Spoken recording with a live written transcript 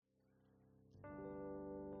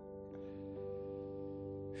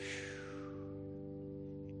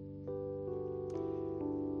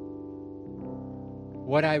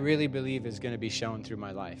what I really believe is going to be shown through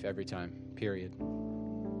my life every time, period.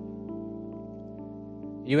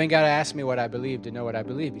 You ain't got to ask me what I believe to know what I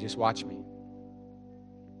believe. You just watch me.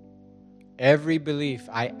 Every belief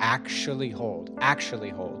I actually hold,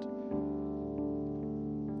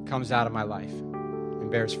 comes out of my life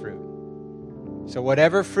and bears fruit. So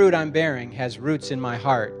whatever fruit I'm bearing has roots in my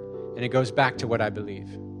heart, and it goes back to what I believe.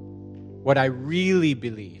 What I really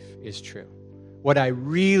believe is true. What I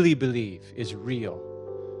really believe is real.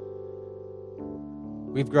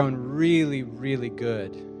 We've grown really, really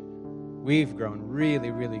good. We've grown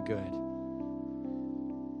really, really good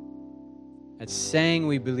at saying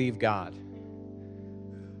we believe God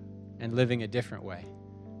and living a different way.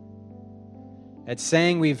 At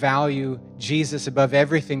saying we value Jesus above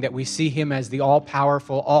everything, that we see him as the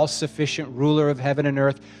all-powerful, all-sufficient ruler of heaven and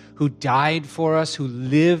earth, who died for us, who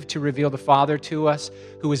lived to reveal the Father to us,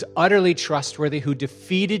 who is utterly trustworthy, who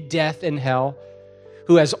defeated death and hell,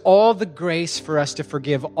 who has all the grace for us to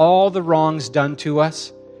forgive all the wrongs done to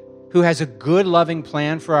us, who has a good, loving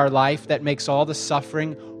plan for our life that makes all the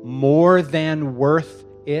suffering more than worth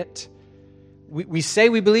it. We say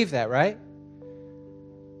we believe that, right?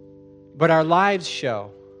 But our lives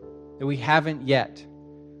show that we haven't yet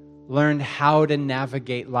learned how to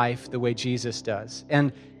navigate life the way Jesus does.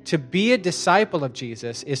 And to be a disciple of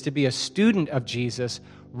Jesus is to be a student of Jesus,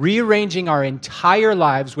 rearranging our entire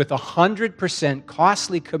lives with 100%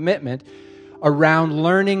 costly commitment around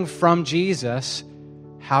learning from Jesus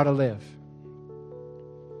how to live.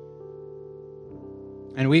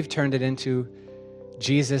 And we've turned it into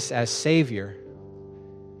Jesus as Savior,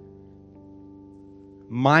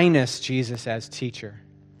 minus Jesus as teacher,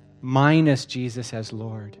 minus Jesus as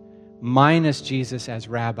Lord, minus Jesus as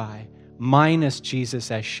Rabbi, minus Jesus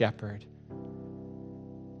as shepherd.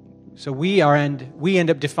 So we end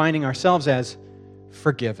up defining ourselves as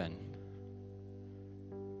forgiven.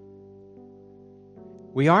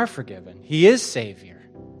 We are forgiven. He is Savior.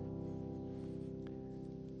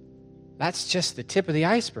 That's just the tip of the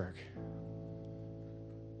iceberg.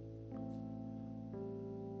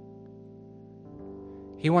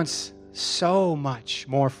 He wants so much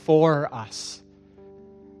more for us.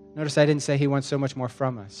 Notice I didn't say he wants so much more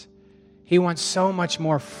from us. He wants so much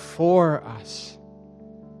more for us.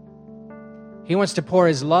 He wants to pour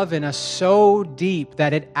his love in us so deep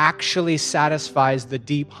that it actually satisfies the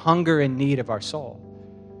deep hunger and need of our soul.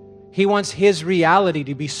 He wants his reality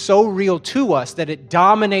to be so real to us that it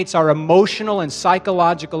dominates our emotional and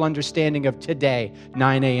psychological understanding of today,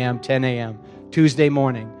 9 a.m., 10 a.m., Tuesday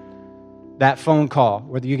morning. That phone call,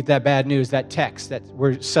 whether you get that bad news, that text, that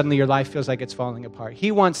where suddenly your life feels like it's falling apart.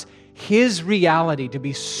 He wants his reality to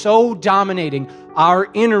be so dominating our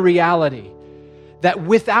inner reality that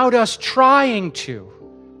without us trying to,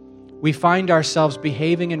 we find ourselves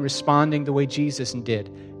behaving and responding the way Jesus did,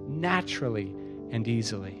 naturally and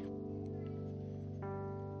easily.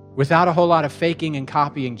 Without a whole lot of faking and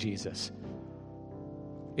copying Jesus.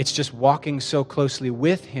 It's just walking so closely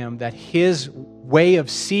with him that his way of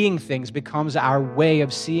seeing things becomes our way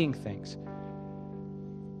of seeing things.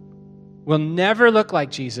 We'll never look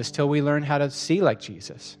like Jesus till we learn how to see like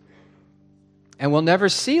Jesus. And we'll never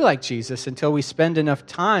see like Jesus until we spend enough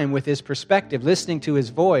time with his perspective, listening to his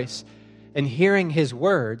voice and hearing his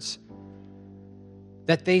words,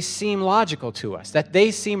 that they seem logical to us, that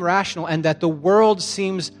they seem rational, and that the world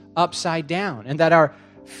seems upside down, and that our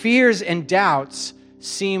fears and doubts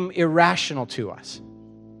seem irrational to us.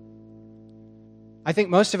 I think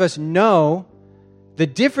most of us know the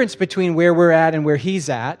difference between where we're at and where he's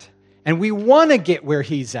at, and we want to get where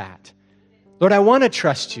he's at. Lord, I want to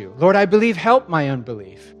trust you. Lord, I believe, help my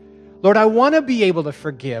unbelief. Lord, I want to be able to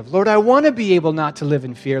forgive. Lord, I want to be able not to live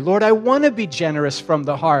in fear. Lord, I want to be generous from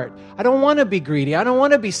the heart. I don't want to be greedy. I don't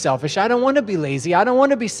want to be selfish. I don't want to be lazy. I don't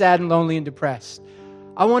want to be sad and lonely and depressed.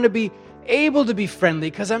 I want to be able to be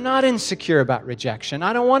friendly because I'm not insecure about rejection.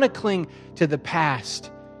 I don't want to cling to the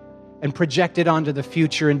past and project it onto the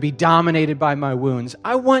future and be dominated by my wounds.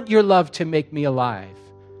 I want your love to make me alive.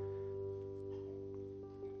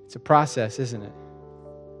 It's a process, isn't it?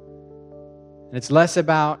 And it's less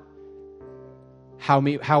about how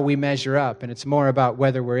we measure up, and it's more about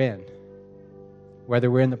whether we're in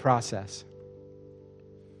the process.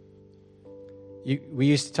 We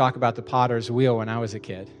used to talk about the potter's wheel when I was a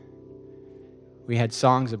kid. We had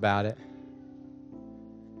songs about it.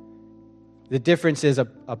 The difference is a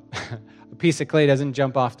piece of clay doesn't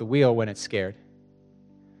jump off the wheel when it's scared.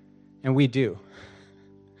 And we do.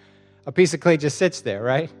 A piece of clay just sits there,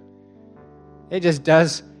 right? It just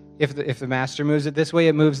does. If the master moves it this way,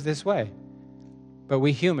 it moves this way. But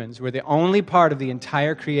we humans, we're the only part of the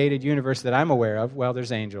entire created universe that I'm aware of. Well,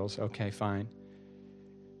 there's angels. Okay, fine.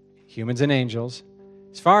 humans and angels,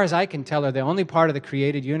 as far as I can tell, are the only part of the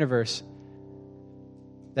created universe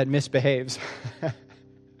that misbehaves.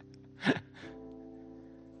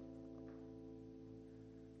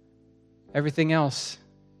 Everything else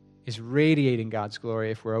is radiating God's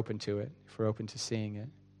glory if we're open to it, if we're open to seeing it.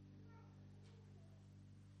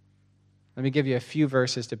 Let me give you a few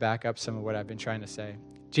verses to back up some of what I've been trying to say.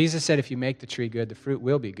 Jesus said, if you make the tree good, the fruit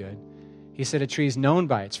will be good. He said a tree is known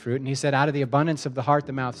by its fruit, and he said, out of the abundance of the heart,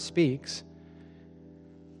 the mouth speaks.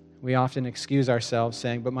 We often excuse ourselves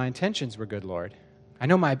saying, but my intentions were good, Lord. I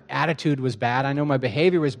know my attitude was bad. I know my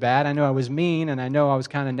behavior was bad. I know I was mean, and I know I was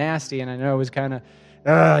kind of nasty, and I know I was kind of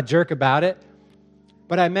a jerk about it,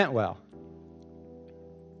 but I meant well.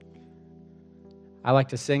 I like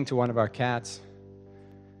to sing to one of our cats.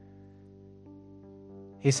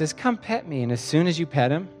 He says, come pet me. And as soon as you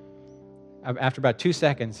pet him, after about 2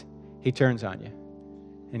 seconds, he turns on you.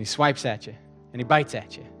 And he swipes at you. And he bites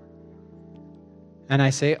at you. And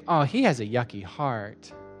I say, oh, he has a yucky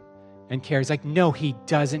heart. And Carrie's like, no, he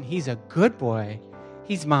doesn't. He's a good boy.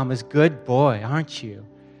 He's Mama's good boy, aren't you?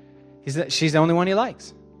 She's the only one he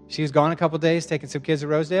likes. She was gone a couple days taking some kids to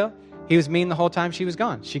Rosedale. He was mean the whole time she was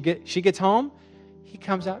gone. She gets home. He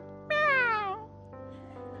comes out.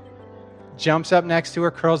 Jumps up next to her,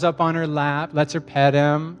 curls up on her lap, lets her pet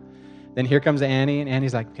him. Then here comes Annie, and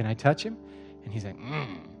Annie's like, can I touch him? And he's like,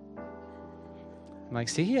 I'm like,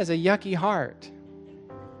 see, he has a yucky heart.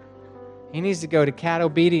 He needs to go to cat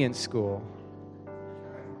obedience school.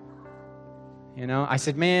 You know, I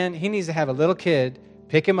said, man, he needs to have a little kid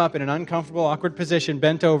pick him up in an uncomfortable, awkward position,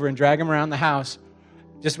 bent over, and drag him around the house,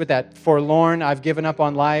 just with that forlorn, I've given up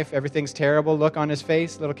on life, everything's terrible look on his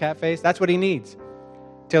face, little cat face. That's what he needs.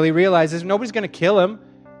 Till he realizes nobody's going to kill him.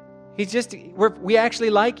 We actually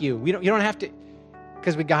like you. You don't have to,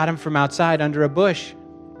 because we got him from outside under a bush.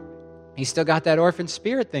 He's still got that orphan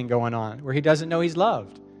spirit thing going on where he doesn't know he's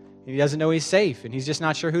loved. He doesn't know he's safe, and he's just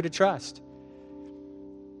not sure who to trust.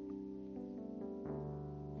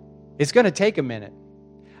 It's going to take a minute.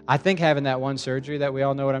 I think having that one surgery that we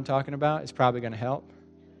all know what I'm talking about is probably going to help.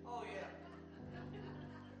 Oh, yeah.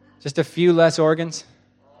 Just a few less organs,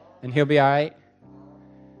 and he'll be all right.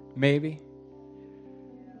 Maybe.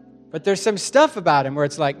 But there's some stuff about him where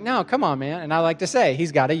it's like, no, come on, man. And I like to say,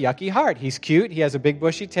 he's got a yucky heart. He's cute. He has a big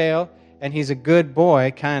bushy tail. And he's a good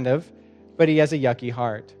boy, kind of. But he has a yucky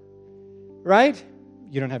heart. Right?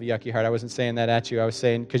 You don't have a yucky heart. I wasn't saying that at you. I was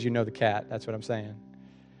saying because you know the cat. That's what I'm saying.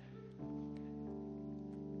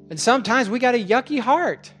 And sometimes we got a yucky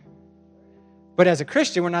heart. But as a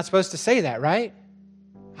Christian, we're not supposed to say that, right?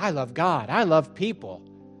 I love God. I love people.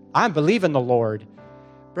 I believe in the Lord.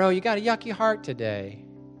 Bro, you got a yucky heart today.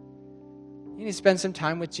 You need to spend some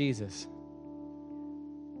time with Jesus.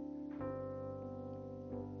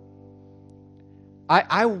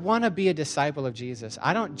 I want to be a disciple of Jesus.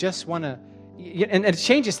 I don't just want to, and it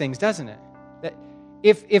changes things, doesn't it? That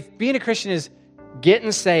if being a Christian is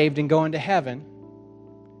getting saved and going to heaven,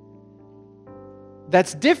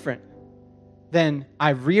 that's different than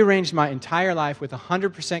I've rearranged my entire life with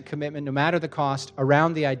 100% commitment, no matter the cost,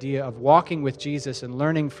 around the idea of walking with Jesus and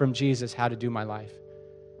learning from Jesus how to do my life.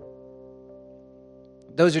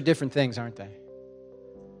 Those are different things, aren't they?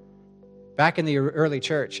 Back in the early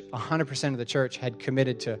church, 100% of the church had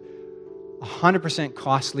committed to 100%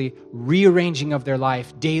 costly rearranging of their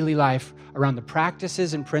life, daily life, around the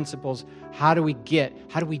practices and principles. How do we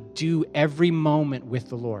do every moment with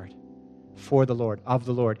the Lord, for the Lord, of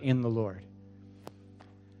the Lord, in the Lord?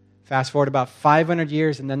 Fast forward about 500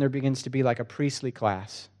 years, and then there begins to be like a priestly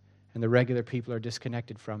class, and the regular people are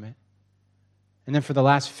disconnected from it. And then for the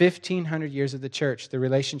last 1,500 years of the church, the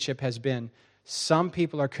relationship has been some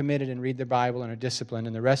people are committed and read their Bible and are disciplined,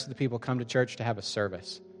 and the rest of the people come to church to have a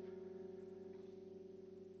service.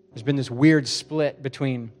 There's been this weird split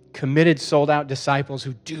between committed, sold-out disciples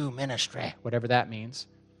who do ministry, whatever that means,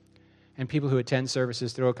 and people who attend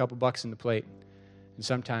services, throw a couple bucks in the plate, and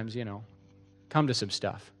sometimes, come to some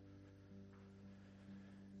stuff.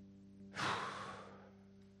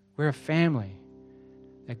 We're a family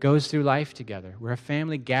that goes through life together. We're a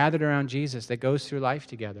family gathered around Jesus that goes through life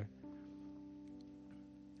together.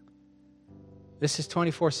 This is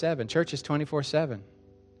 24/7. Church is 24/7.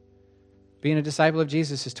 Being a disciple of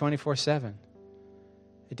Jesus is 24/7.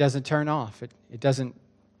 It doesn't turn off. It doesn't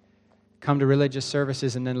come to religious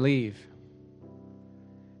services and then leave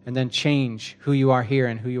and then change who you are here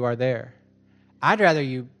and who you are there. I'd rather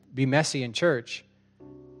you be messy in church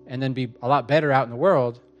and then be a lot better out in the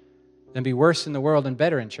world than be worse in the world and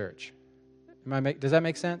better in church. Does that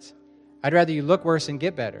make sense? I'd rather you look worse and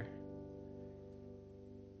get better.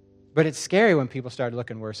 But it's scary when people start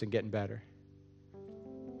looking worse and getting better.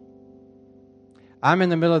 I'm in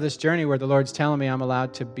the middle of this journey where the Lord's telling me I'm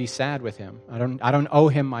allowed to be sad with him. I don't owe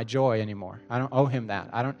him my joy anymore. I don't owe him that.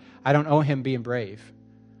 I don't owe him being brave.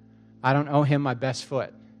 I don't owe him my best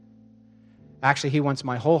foot. Actually, he wants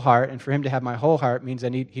my whole heart, and for him to have my whole heart means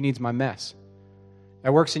he needs my mess.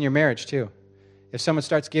 That works in your marriage too. If someone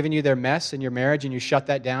starts giving you their mess in your marriage and you shut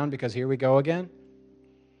that down because here we go again,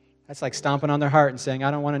 that's like stomping on their heart and saying,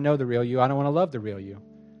 I don't want to know the real you. I don't want to love the real you.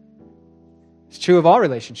 It's true of all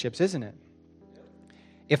relationships, isn't it?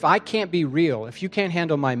 If I can't be real, if you can't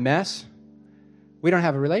handle my mess, we don't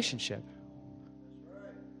have a relationship.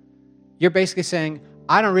 You're basically saying,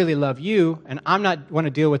 I don't really love you, and I'm not want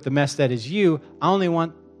to deal with the mess that is you. I only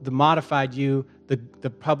want the modified you, the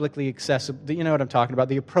publicly accessible, you know what I'm talking about,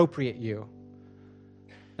 the appropriate you.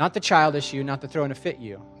 Not the childish you, not the throw in a fit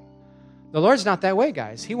you. The Lord's not that way,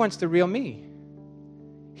 guys. He wants the real me.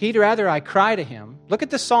 He'd rather I cry to him. Look at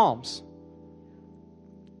the Psalms.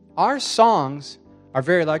 Our songs are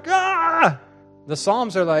very like, ah! The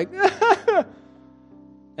Psalms are like, ah!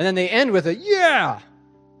 And then they end with a, yeah!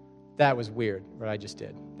 That was weird, what I just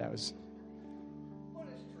did. That was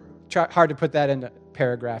hard to put that into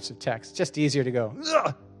paragraphs of text. Just easier to go,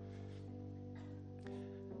 ugh!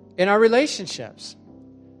 In our relationships,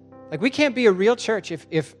 like we can't be a real church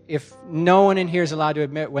if no one in here is allowed to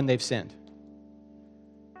admit when they've sinned.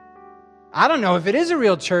 I don't know if it is a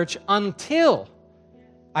real church until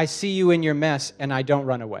I see you in your mess and I don't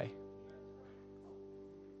run away.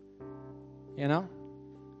 You know?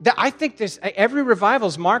 I think every revival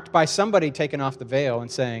is marked by somebody taking off the veil and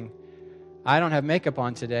saying, I don't have makeup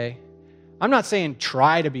on today. I'm not saying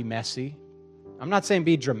try to be messy. I'm not saying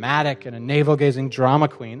be dramatic and a navel-gazing drama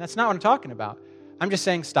queen. That's not what I'm talking about. I'm just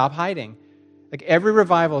saying stop hiding. Like every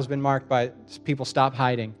revival has been marked by people stop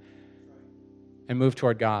hiding and move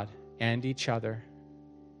toward God and each other.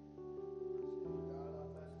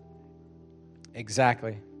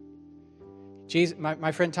 Exactly. Jesus,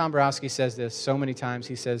 my friend Tom Borowski says this so many times.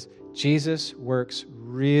 He says, Jesus works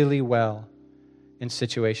really well in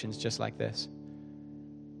situations just like this.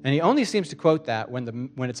 And he only seems to quote that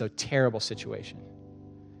when it's a terrible situation.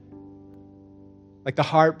 Like the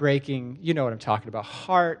heartbreaking, you know what I'm talking about,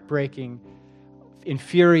 heartbreaking,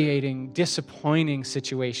 infuriating, disappointing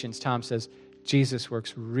situations. Tom says, Jesus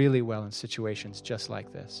works really well in situations just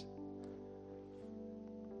like this.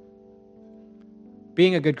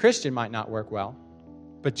 Being a good Christian might not work well,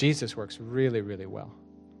 but Jesus works really, really well.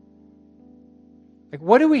 Like,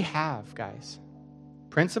 what do we have, guys?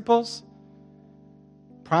 Principles?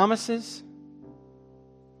 Promises?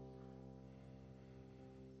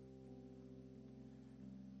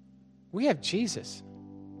 We have Jesus.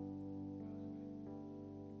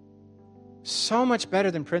 So much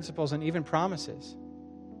better than principles and even promises.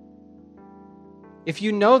 If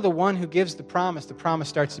you know the one who gives the promise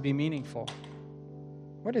starts to be meaningful.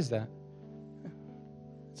 What is that?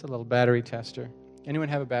 It's a little battery tester. Anyone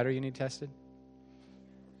have a battery you need tested?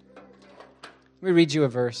 Let me read you a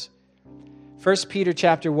verse. 1 Peter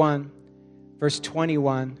chapter 1, verse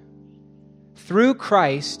 21. Through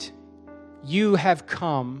Christ, you have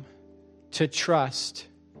come to trust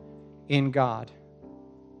in God.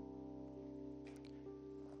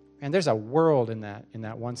 And there's a world in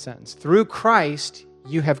that one sentence. Through Christ,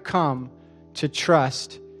 you have come to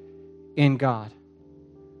trust in God.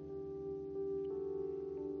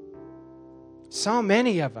 So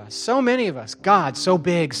many of us, God, so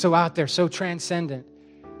big, so out there, so transcendent.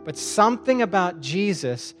 But something about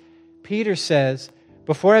Jesus, Peter says,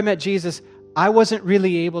 before I met Jesus, I wasn't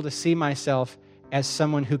really able to see myself as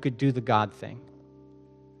someone who could do the God thing.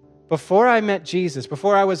 Before I met Jesus,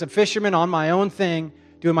 before I was a fisherman on my own thing,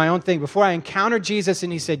 doing my own thing, before I encountered Jesus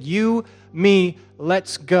and he said, you, me,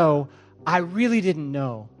 let's go, I really didn't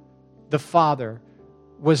know the Father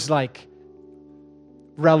was like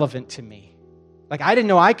relevant to me. Like, I didn't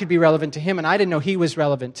know I could be relevant to him, and I didn't know he was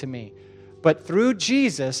relevant to me. But through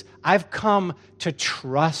Jesus, I've come to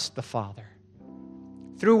trust the Father.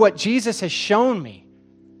 Through what Jesus has shown me.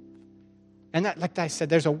 And that, like I said,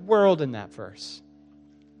 there's a world in that verse.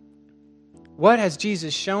 What has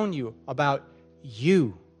Jesus shown you about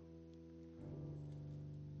you?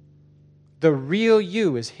 The real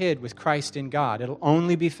you is hid with Christ in God. It'll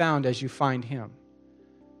only be found as you find him.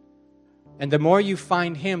 And the more you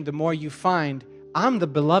find him, the more you find, I'm the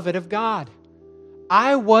beloved of God.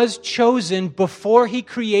 I was chosen before he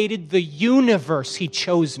created the universe. He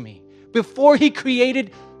chose me. Before he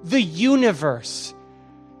created the universe,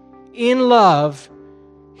 in love,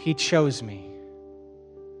 he chose me.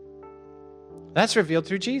 That's revealed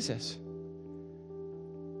through Jesus.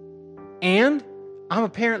 And I'm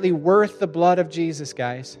apparently worth the blood of Jesus,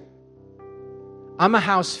 guys. I'm a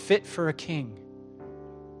house fit for a king.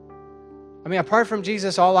 I mean, apart from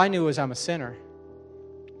Jesus, all I knew was I'm a sinner.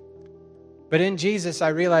 But in Jesus, I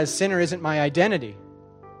realized sinner isn't my identity.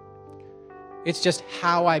 It's just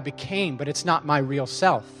how I became, but it's not my real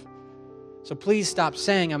self. So please stop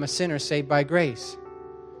saying I'm a sinner saved by grace.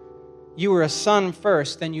 You were a son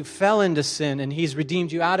first, then you fell into sin, and He's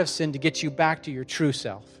redeemed you out of sin to get you back to your true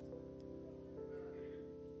self.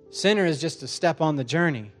 Sinner is just a step on the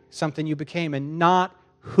journey, something you became, and not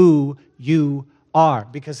who you are.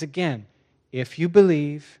 Because again, if you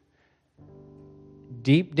believe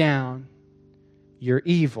deep down you're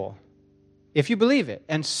evil, if you believe it,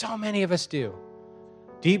 and so many of us do,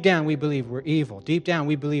 deep down we believe we're evil. Deep down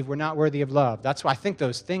we believe we're not worthy of love. That's why I think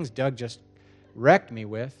those things Doug just wrecked me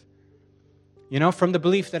with. You know, from the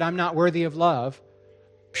belief that I'm not worthy of love,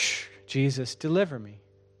 Jesus, deliver me.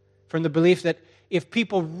 From the belief that if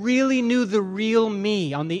people really knew the real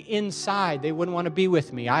me on the inside, they wouldn't want to be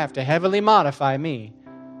with me. I have to heavily modify me.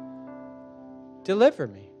 Deliver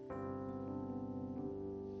me.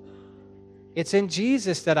 It's in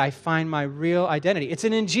Jesus that I find my real identity. It's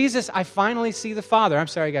in Jesus I finally see the Father. I'm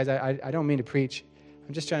sorry, guys. I don't mean to preach.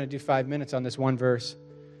 I'm just trying to do 5 minutes on this one verse.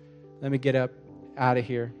 Let me get up out of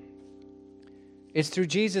here. It's through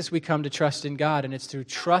Jesus we come to trust in God, and it's through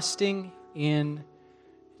trusting in...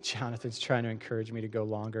 Jonathan's trying to encourage me to go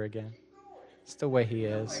longer again. It's the way he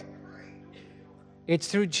is. It's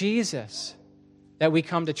through Jesus that we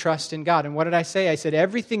come to trust in God. And what did I say? I said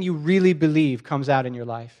everything you really believe comes out in your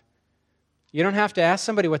life. You don't have to ask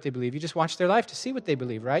somebody what they believe. You just watch their life to see what they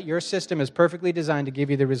believe, right? Your system is perfectly designed to give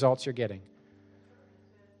you the results you're getting.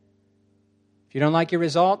 If you don't like your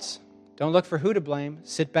results, don't look for who to blame.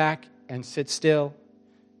 Sit back and sit still.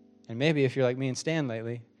 And maybe if you're like me and Stan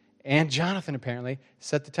lately, and Jonathan apparently,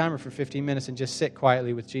 set the timer for 15 minutes and just sit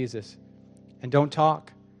quietly with Jesus. And don't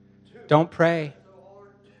talk. Don't pray.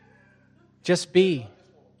 Just be.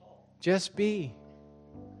 Just be.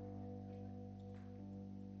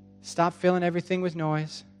 Stop filling everything with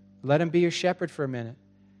noise. Let Him be your shepherd for a minute.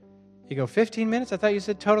 You go, 15 minutes? I thought you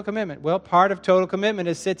said total commitment. Well, part of total commitment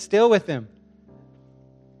is sit still with Him.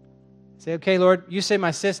 Say, okay, Lord, you say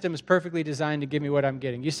my system is perfectly designed to give me what I'm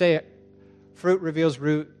getting. You say fruit reveals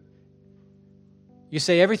root. You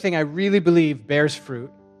say everything I really believe bears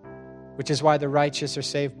fruit, which is why the righteous are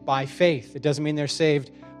saved by faith. It doesn't mean they're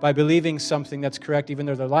saved by believing something that's correct, even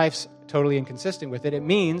though their life's totally inconsistent with it. It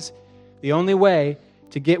means the only way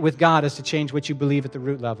to get with God is to change what you believe at the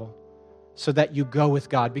root level so that you go with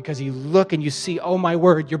God, because you look and you see, oh my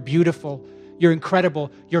word, you're beautiful, you're incredible,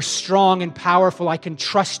 you're strong and powerful, I can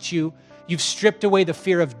trust you. You've stripped away the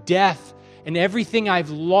fear of death and everything I've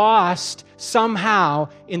lost somehow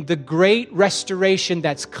in the great restoration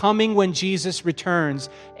that's coming when Jesus returns.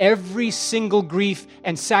 Every single grief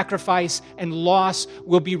and sacrifice and loss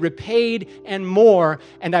will be repaid and more,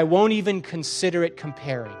 and I won't even consider it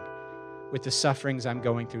comparing with the sufferings I'm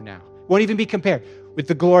going through now. Won't even be compared with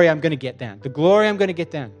the glory I'm going to get then. The glory I'm going to get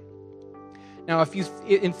then. Now, if you,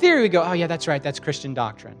 in theory, we go, oh yeah, that's right, that's Christian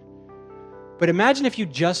doctrine. But imagine if you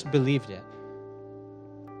just believed it.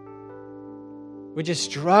 We just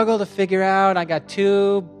struggle to figure out, I got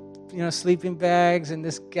 2, sleeping bags, and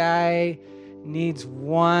this guy needs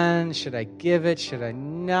 1. Should I give it? Should I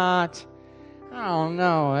not? I don't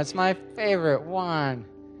know. That's my favorite one.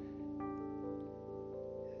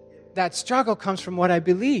 That struggle comes from what I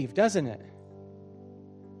believe, doesn't it?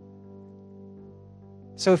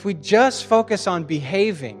 So if we just focus on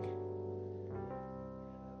behaving,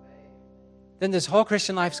 then this whole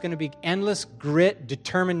Christian life is going to be endless grit,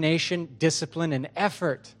 determination, discipline, and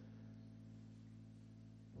effort.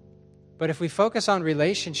 But if we focus on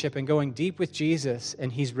relationship and going deep with Jesus,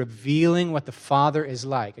 and He's revealing what the Father is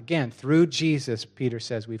like, again, through Jesus, Peter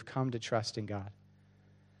says, we've come to trust in God.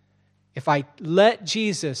 If I let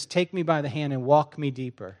Jesus take me by the hand and walk me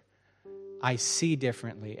deeper, I see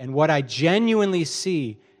differently. And what I genuinely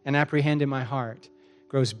see and apprehend in my heart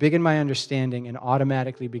grows big in my understanding and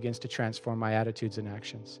automatically begins to transform my attitudes and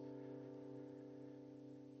actions.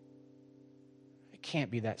 It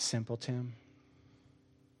can't be that simple, Tim.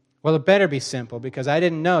 Well, it better be simple, because I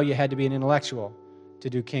didn't know you had to be an intellectual to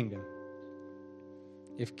do kingdom.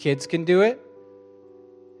 If kids can do it,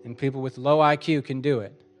 and people with low IQ can do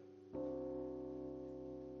it,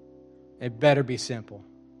 it better be simple.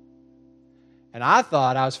 And I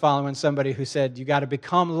thought I was following somebody who said you got to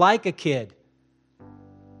become like a kid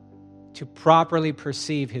to properly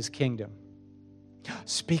perceive His kingdom.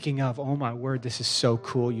 Speaking of, oh my word, this is so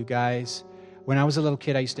cool, you guys. When I was a little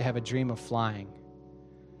kid, I used to have a dream of flying.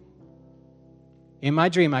 In my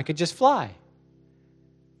dream, I could just fly.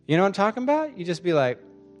 You know what I'm talking about? You just be like,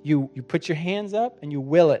 you put your hands up and you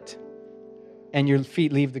will it, and your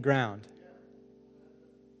feet leave the ground.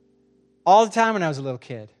 all the time when I was a little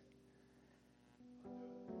kid.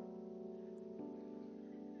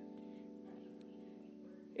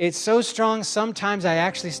 It's so strong, sometimes I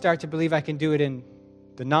actually start to believe I can do it in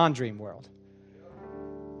the non-dream world.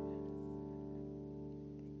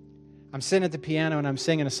 I'm sitting at the piano and I'm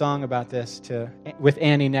singing a song about this with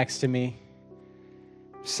Annie next to me.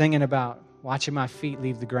 Singing about watching my feet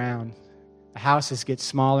leave the ground. The houses get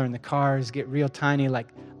smaller and the cars get real tiny, like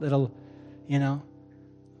little, little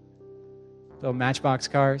Matchbox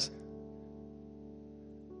cars.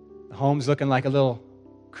 The home's looking like a little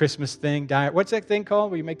Christmas thing. What's that thing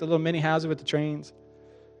called where you make the little mini houses with the trains?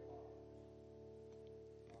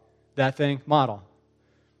 That thing, model.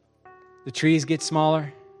 The trees get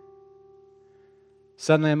smaller.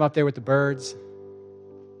 Suddenly I'm up there with the birds.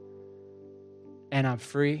 And I'm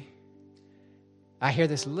free. I hear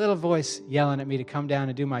this little voice yelling at me to come down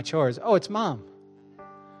and do my chores. Oh, it's Mom.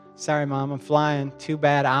 Sorry, Mom, I'm flying. Too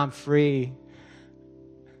bad, I'm free.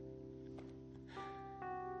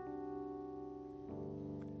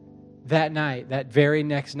 That night, that very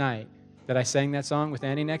next night that I sang that song with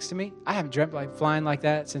Annie next to me, I haven't dreamt like flying like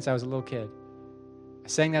that since I was a little kid. I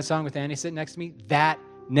sang that song with Annie sitting next to me. That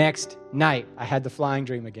next night, I had the flying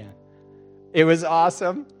dream again. It was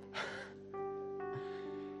awesome.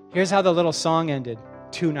 Here's how the little song ended.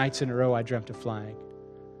 2 nights in a row, I dreamt of flying.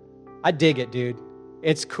 I dig it, dude.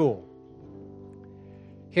 It's cool.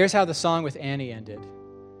 Here's how the song with Annie ended.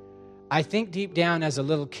 I think deep down as a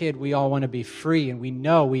little kid, we all want to be free, and we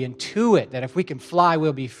intuit that if we can fly,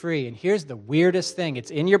 we'll be free. And here's the weirdest thing.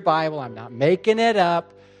 It's in your Bible. I'm not making it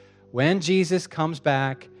up. When Jesus comes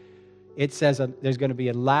back, it says there's going to be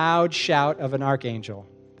a loud shout of an archangel.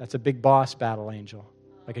 That's a big boss battle angel,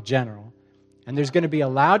 like a general. And there's going to be a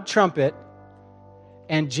loud trumpet,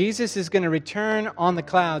 and Jesus is going to return on the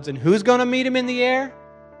clouds. And who's going to meet him in the air?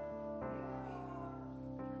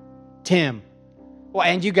 Tim. Well,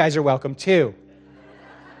 and you guys are welcome too.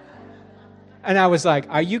 And I was like,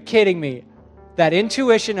 are you kidding me? That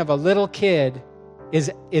intuition of a little kid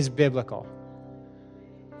is biblical.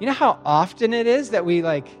 You know how often it is that we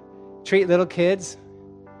treat little kids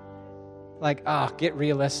like, get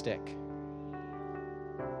realistic.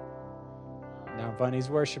 Now Bunny's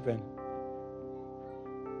worshiping.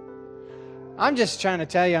 I'm just trying to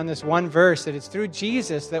tell you on this one verse that it's through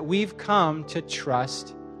Jesus that we've come to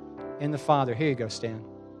trust in the Father. Here you go, Stan.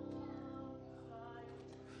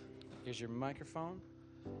 Here's your microphone.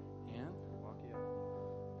 And walk you up.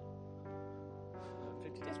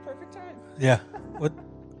 50. That's perfect time. Yeah. What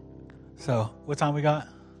time we got?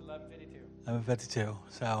 11:52. 11:52.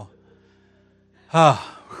 So, I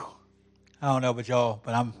don't know about y'all,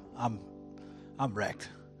 but I'm wrecked.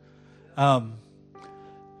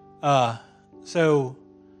 So,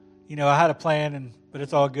 I had a plan, but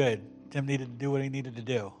it's all good. Tim needed to do what he needed to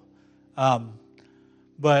do.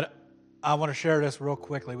 But I want to share this real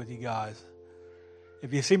quickly with you guys.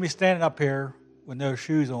 If you see me standing up here with no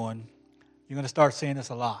shoes on, you're going to start seeing this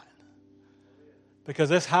a lot. Because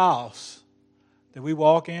this house that we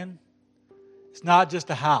walk in, it's not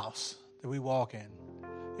just a house that we walk in.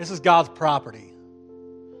 This is God's property.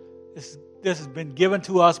 This has been given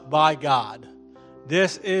to us by God.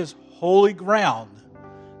 This is holy ground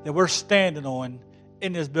that we're standing on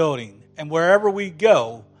in this building. And wherever we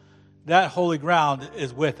go, that holy ground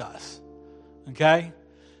is with us. Okay?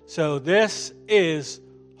 So this is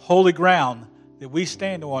holy ground that we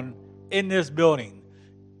stand on in this building.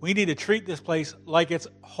 We need to treat this place like it's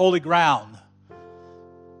holy ground.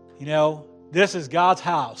 This is God's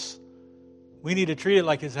house. We need to treat it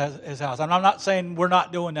like his house. And I'm not saying we're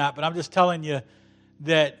not doing that, but I'm just telling you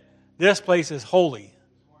that this place is holy.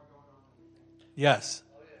 Yes.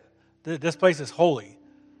 This place is holy.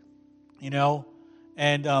 And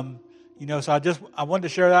so I wanted to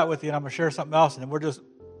share that with you, and I'm going to share something else, and then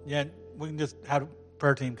we can just have a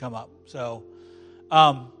prayer team come up. So,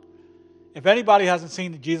 if anybody hasn't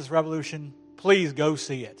seen the Jesus Revolution, please go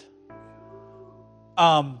see it.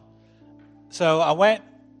 So I went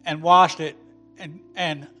and watched it,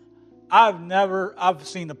 and I've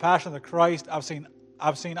seen the Passion of the Christ. I've seen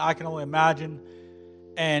I Can Only Imagine,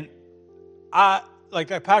 and that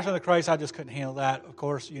Passion of the Christ, I just couldn't handle that. Of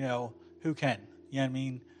course, who can? You know what I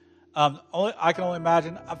mean? I Can Only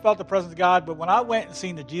Imagine. I felt the presence of God, but when I went and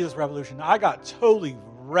seen the Jesus Revolution, I got totally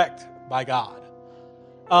wrecked by God.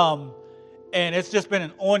 And it's just been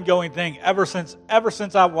an ongoing thing ever since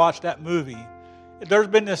I watched that movie. There's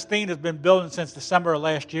been this theme that's been building since December of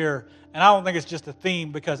last year, and I don't think it's just a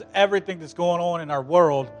theme because everything that's going on in our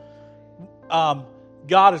world, God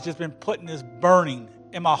has just been putting this burning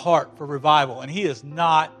in my heart for revival, and He is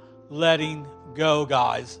not letting go,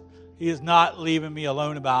 guys. He is not leaving me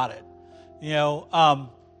alone about it. And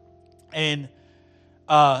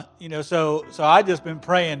so I just been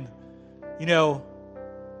praying,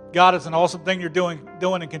 God, it's an awesome thing you're doing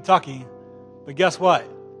in Kentucky, but guess what?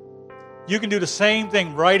 You can do the same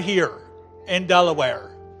thing right here in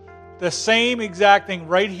Delaware. The same exact thing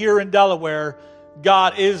right here in Delaware,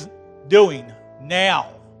 God is doing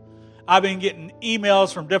now. I've been getting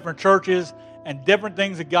emails from different churches and different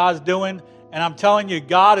things that God's doing, and I'm telling you,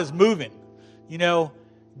 God is moving.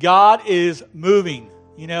 God is moving,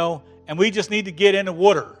 and we just need to get in the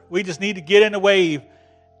water. We just need to get in the wave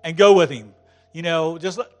and go with Him.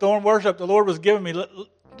 Just during worship, the Lord was giving me,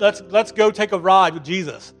 let's go take a ride with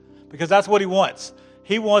Jesus, because that's what He wants.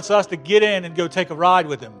 He wants us to get in and go take a ride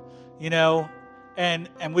with Him, and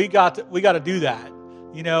we got to do that.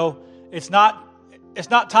 It's not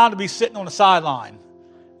time to be sitting on the sideline.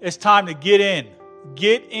 It's time to get in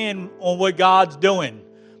on what God's doing,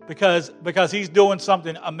 because He's doing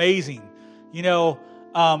something amazing. Even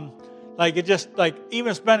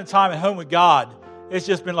spending time at home with God, it's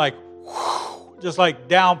just been like, whew, just like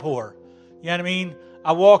downpour. You know what I mean?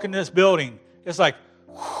 I walk in this building, it's like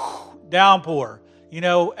whew, downpour.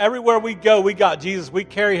 Everywhere we go, we got Jesus. We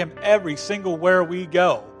carry Him every single where we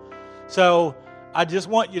go. So I just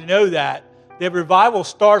want you to know that revival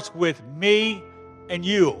starts with me and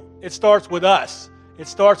you. It starts with us. It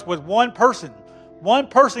starts with one person. One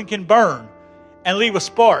person can burn and leave a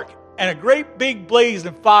spark, and a great big blaze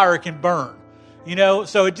and fire can burn.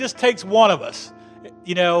 So it just takes one of us,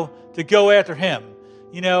 to go after Him,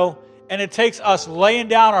 and it takes us laying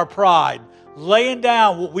down our pride, laying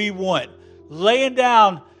down what we want, laying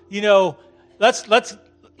down, let's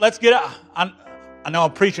get out. I know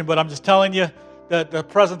I'm preaching, but I'm just telling you that the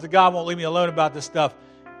presence of God won't leave me alone about this stuff.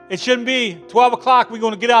 It shouldn't be 12 o'clock, we're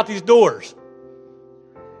going to get out these doors.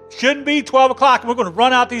 It shouldn't be 12 o'clock, we're going to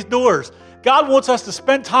run out these doors. God wants us to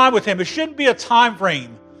spend time with Him. It shouldn't be a time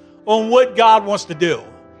frame on what God wants to do.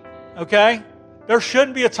 Okay? There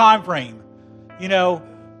shouldn't be a time frame.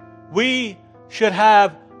 We should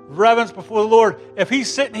have reverence before the Lord. If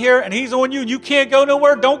He's sitting here and He's on you and you can't go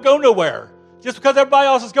nowhere, don't go nowhere. Just because everybody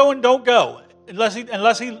else is going, don't go. Unless he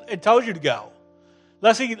tells you to go.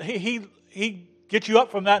 Unless he gets you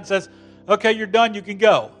up from that and says, okay, you're done, you can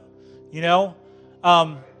go.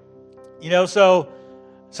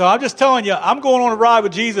 So I'm just telling you, I'm going on a ride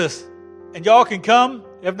with Jesus, and y'all can come.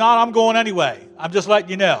 If not, I'm going anyway. I'm just letting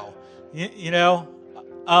you know.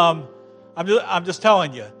 I'm just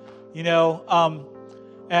telling you.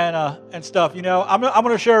 And stuff. I'm going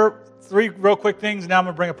to share 3 real quick things, and now I'm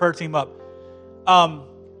going to bring a prayer team up.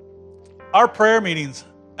 Our prayer meetings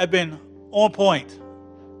have been on point.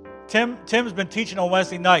 Tim's been teaching on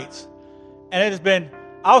Wednesday nights, and it has been.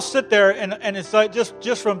 I'll sit there and it's like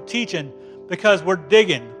just from teaching, because we're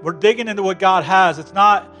digging into what God has. It's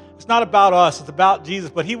not about us. It's about Jesus.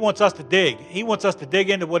 But He wants us to dig. He wants us to dig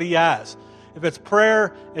into what He has. If it's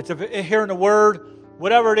prayer, it's hearing the Word,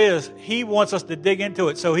 whatever it is, He wants us to dig into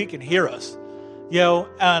it so He can hear us. So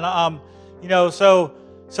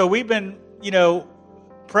we've been,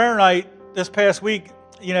 prayer night this past week,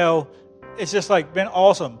 it's just like been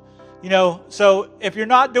awesome. So if you're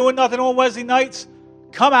not doing nothing on Wednesday nights,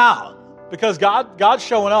 come out, because God's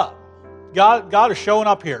showing up. God is showing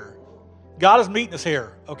up here. God is meeting us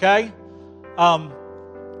here, okay?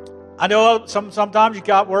 I know sometimes you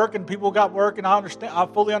got work and people got work, and I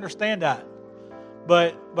fully understand that.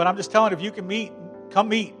 But I'm just telling you, if you can meet, come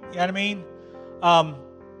meet. You know what I mean?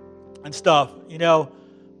 And stuff,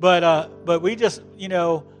 But we just,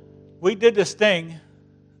 we did this thing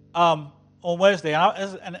on Wednesday,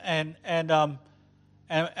 and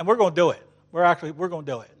we're going to do it. We're going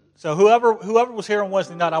to do it. So whoever was here on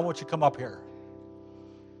Wednesday night, I want you to come up here.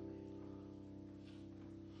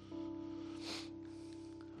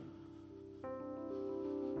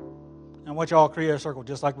 I want you all to create a circle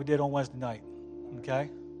just like we did on Wednesday night.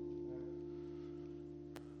 Okay?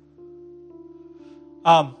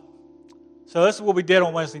 So this is what we did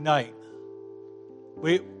on Wednesday night.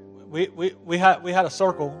 We had a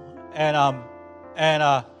circle, and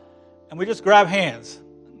we just grabbed hands.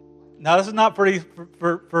 Now this is not pretty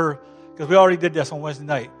for because we already did this on Wednesday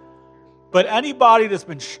night. But anybody that's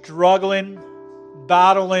been struggling,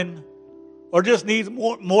 battling, or just needs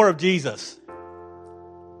more of Jesus,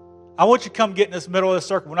 I want you to come get in this middle of the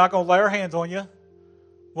circle. We're not going to lay our hands on you.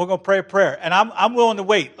 We're going to pray a prayer, and I'm willing to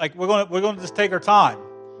wait. Like we're going to just take our time.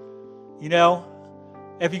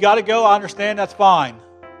 If you got to go, I understand. That's fine.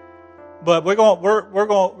 But we're going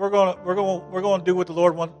to do what the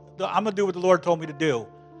Lord wants. I'm going to do what the Lord told me to do,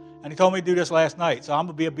 and He told me to do this last night. So I'm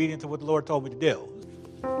going to be obedient to what the Lord told me to do.